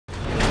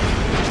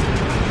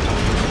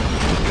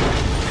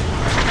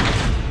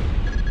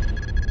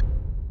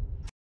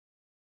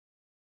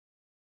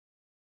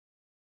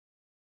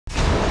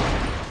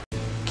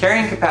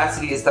Carrying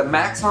capacity is the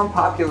maximum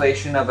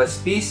population of a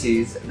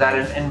species that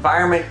an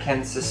environment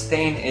can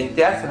sustain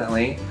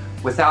indefinitely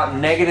without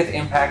negative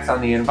impacts on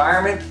the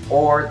environment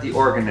or the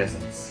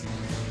organisms.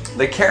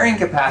 The carrying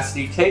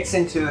capacity takes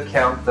into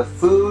account the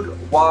food,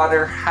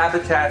 water,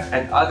 habitat,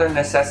 and other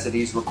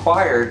necessities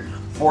required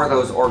for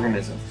those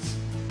organisms.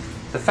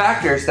 The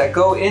factors that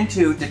go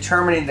into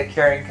determining the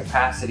carrying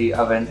capacity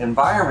of an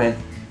environment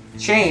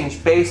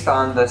change based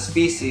on the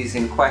species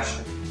in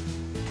question.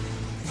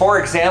 For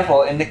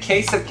example, in the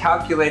case of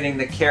calculating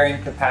the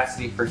carrying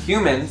capacity for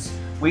humans,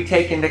 we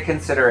take into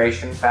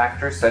consideration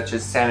factors such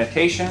as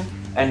sanitation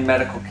and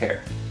medical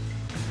care.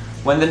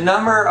 When the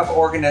number of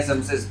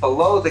organisms is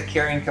below the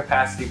carrying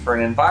capacity for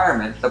an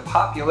environment, the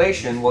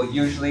population will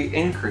usually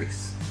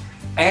increase.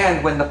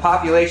 And when the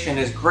population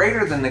is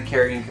greater than the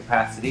carrying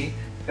capacity,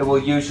 it will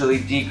usually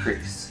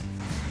decrease.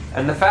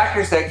 And the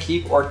factors that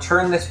keep or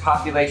turn this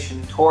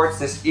population towards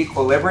this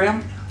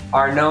equilibrium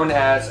are known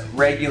as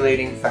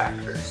regulating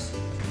factors.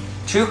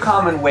 Two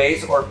common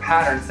ways or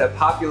patterns that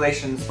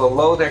populations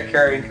below their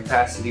carrying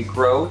capacity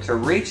grow to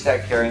reach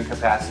that carrying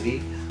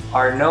capacity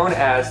are known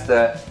as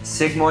the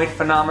sigmoid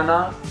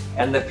phenomenon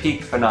and the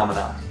peak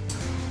phenomenon.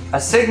 A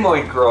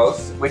sigmoid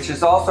growth, which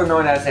is also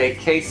known as a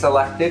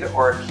K-selected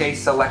or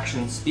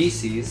K-selection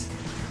species,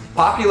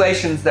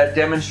 populations that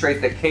demonstrate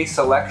the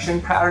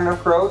K-selection pattern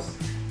of growth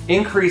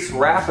increase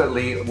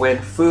rapidly when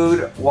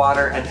food,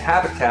 water, and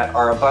habitat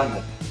are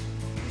abundant.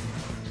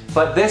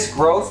 But this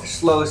growth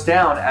slows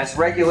down as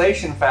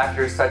regulation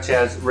factors such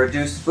as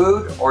reduced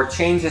food or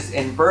changes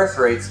in birth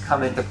rates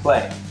come into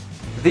play.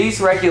 These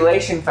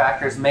regulation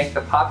factors make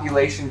the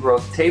population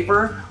growth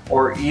taper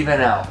or even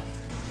out.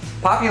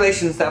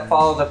 Populations that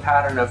follow the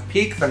pattern of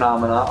peak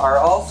phenomena are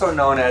also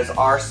known as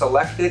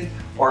R-selected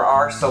or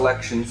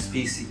R-selection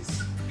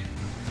species.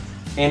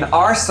 In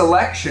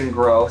R-selection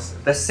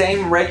growth, the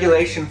same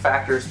regulation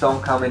factors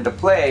don't come into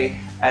play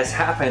as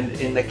happened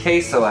in the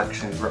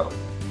K-selection growth,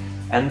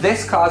 and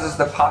this causes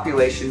the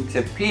population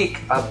to peak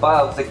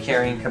above the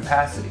carrying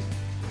capacity.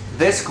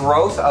 This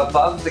growth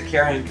above the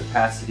carrying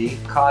capacity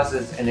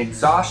causes an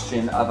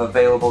exhaustion of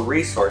available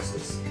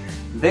resources.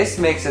 This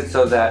makes it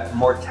so that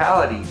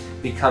mortality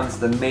becomes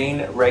the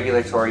main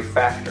regulatory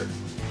factor.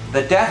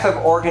 The death of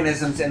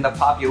organisms in the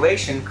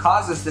population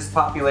causes this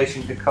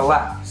population to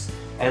collapse,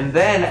 and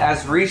then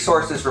as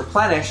resources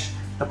replenish,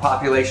 the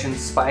population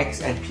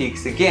spikes and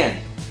peaks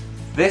again.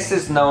 This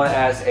is known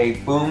as a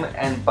boom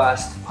and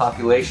bust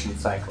population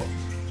cycle.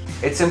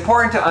 It's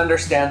important to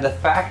understand the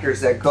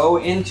factors that go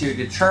into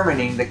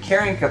determining the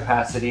carrying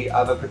capacity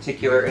of a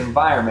particular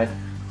environment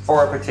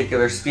for a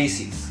particular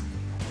species.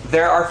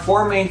 There are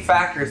four main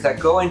factors that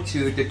go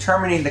into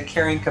determining the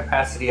carrying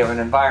capacity of an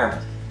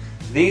environment.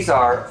 These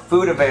are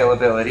food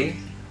availability,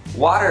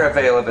 water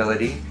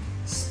availability,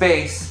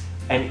 space,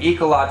 and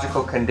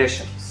ecological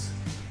conditions.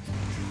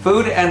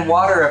 Food and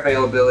water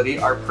availability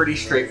are pretty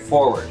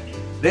straightforward.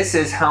 This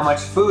is how much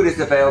food is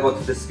available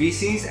to the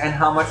species and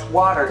how much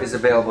water is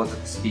available to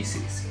the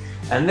species.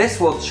 And this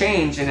will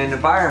change in an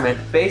environment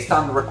based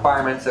on the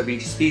requirements of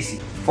each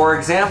species. For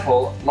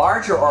example,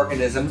 larger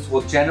organisms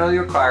will generally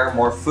require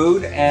more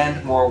food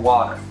and more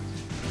water.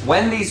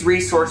 When these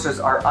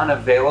resources are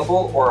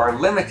unavailable or are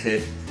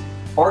limited,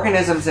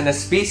 organisms in a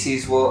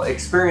species will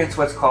experience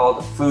what's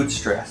called food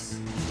stress.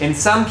 In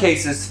some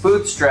cases,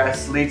 food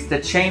stress leads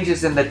to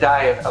changes in the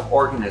diet of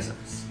organisms.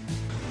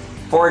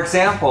 For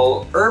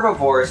example,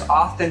 herbivores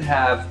often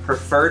have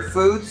preferred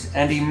foods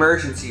and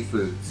emergency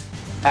foods.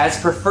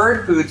 As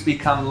preferred foods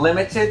become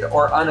limited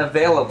or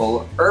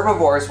unavailable,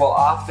 herbivores will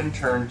often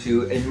turn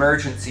to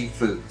emergency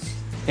foods.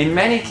 In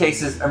many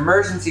cases,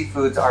 emergency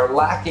foods are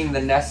lacking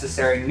the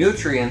necessary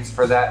nutrients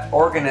for that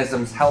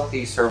organism's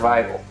healthy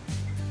survival.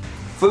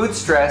 Food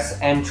stress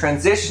and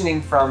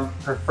transitioning from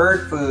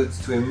preferred foods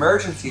to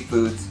emergency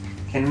foods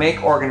can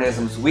make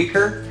organisms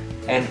weaker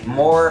and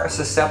more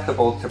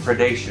susceptible to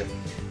predation.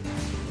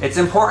 It's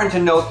important to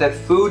note that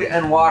food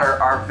and water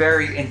are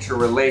very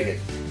interrelated.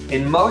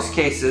 In most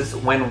cases,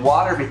 when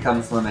water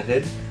becomes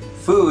limited,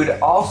 food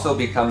also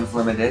becomes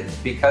limited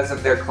because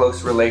of their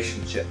close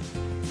relationship.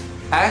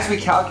 As we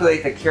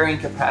calculate the carrying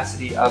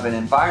capacity of an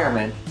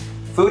environment,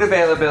 food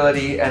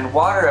availability and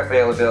water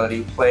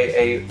availability play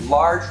a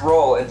large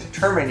role in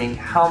determining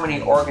how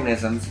many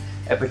organisms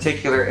a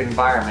particular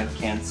environment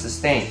can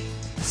sustain.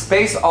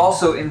 Space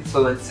also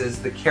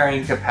influences the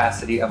carrying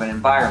capacity of an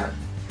environment.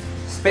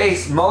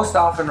 Space most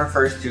often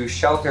refers to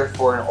shelter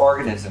for an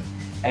organism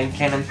and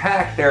can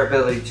impact their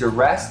ability to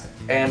rest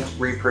and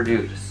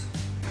reproduce.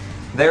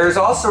 There is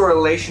also a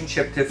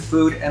relationship to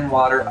food and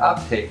water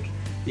uptake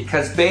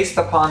because based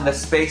upon the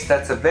space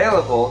that's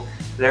available,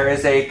 there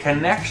is a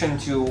connection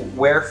to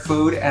where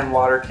food and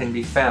water can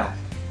be found.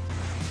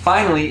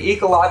 Finally,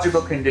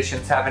 ecological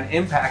conditions have an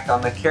impact on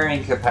the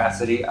carrying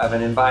capacity of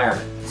an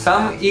environment.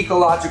 Some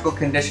ecological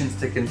conditions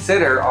to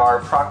consider are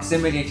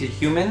proximity to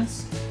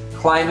humans,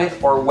 climate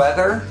or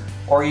weather,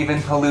 or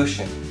even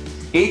pollution.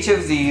 Each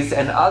of these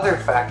and other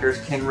factors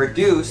can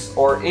reduce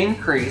or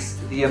increase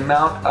the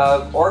amount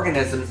of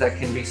organisms that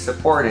can be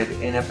supported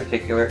in a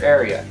particular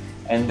area,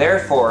 and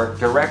therefore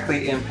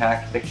directly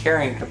impact the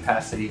carrying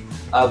capacity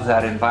of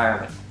that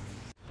environment.